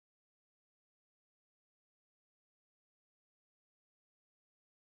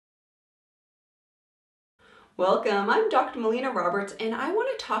Welcome, I'm Dr. Melina Roberts, and I want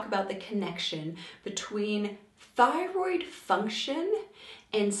to talk about the connection between thyroid function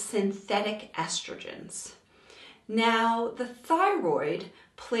and synthetic estrogens. Now, the thyroid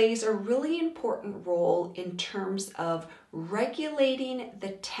plays a really important role in terms of regulating the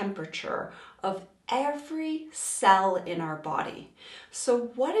temperature of every cell in our body.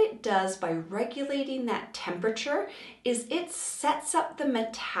 So what it does by regulating that temperature is it sets up the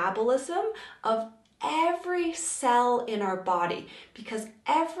metabolism of every cell in our body, because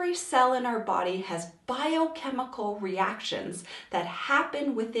every cell in our body has biochemical reactions that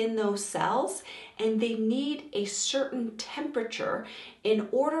happen within those cells, and they need a certain temperature in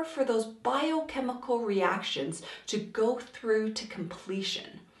order for those biochemical reactions to go through to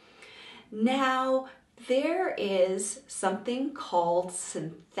completion. Now, there is something called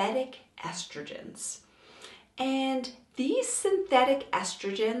synthetic estrogens. And these synthetic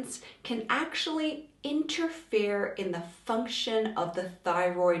estrogens can actually interfere in the function of the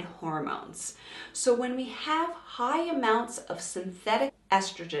thyroid hormones. So when we have high amounts of synthetic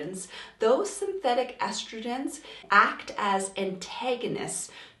estrogens, those synthetic estrogens act as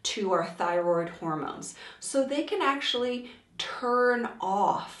antagonists to our thyroid hormones. So they can actually turn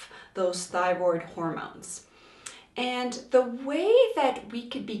off those thyroid hormones. And the way that we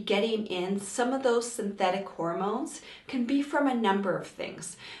could be getting in some of those synthetic hormones can be from a number of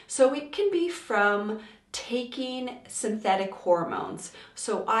things. So it can be from taking synthetic hormones.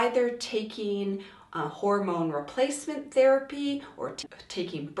 So either taking hormone replacement therapy or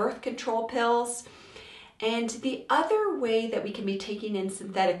taking birth control pills. And the other way that we can be taking in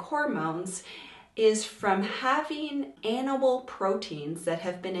synthetic hormones is from having animal proteins that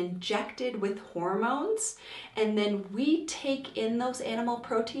have been injected with hormones, and then we take in those animal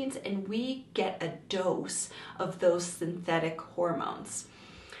proteins and we get a dose of those synthetic hormones.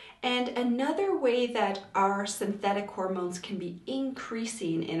 And another way that our synthetic hormones can be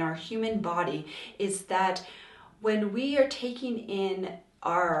increasing in our human body is that when we are taking in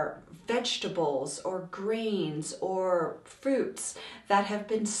our vegetables or grains or fruits that have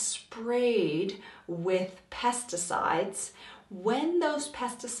been sprayed with pesticides, when those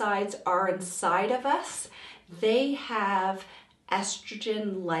pesticides are inside of us, they have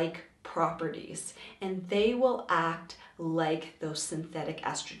estrogen-like properties, and they will act like those synthetic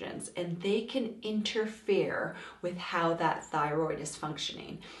estrogens, and they can interfere with how that thyroid is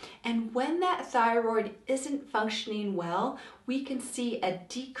functioning. And when that thyroid isn't functioning well, we can see a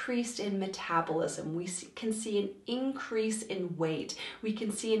decrease in metabolism. We can see an increase in weight. We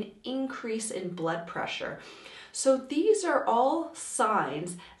can see an increase in blood pressure. So these are all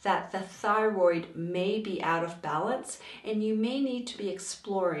signs that the thyroid may be out of balance, and you may need to be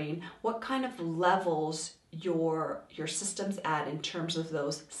exploring what kind of levels your system's at in terms of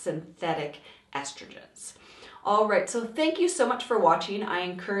those synthetic estrogens. All right, so thank you so much for watching. I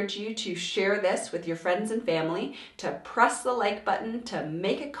encourage you to share this with your friends and family, to press the like button, to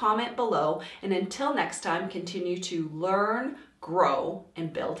make a comment below, and until next time, continue to learn, grow,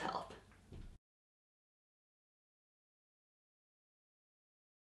 and build health.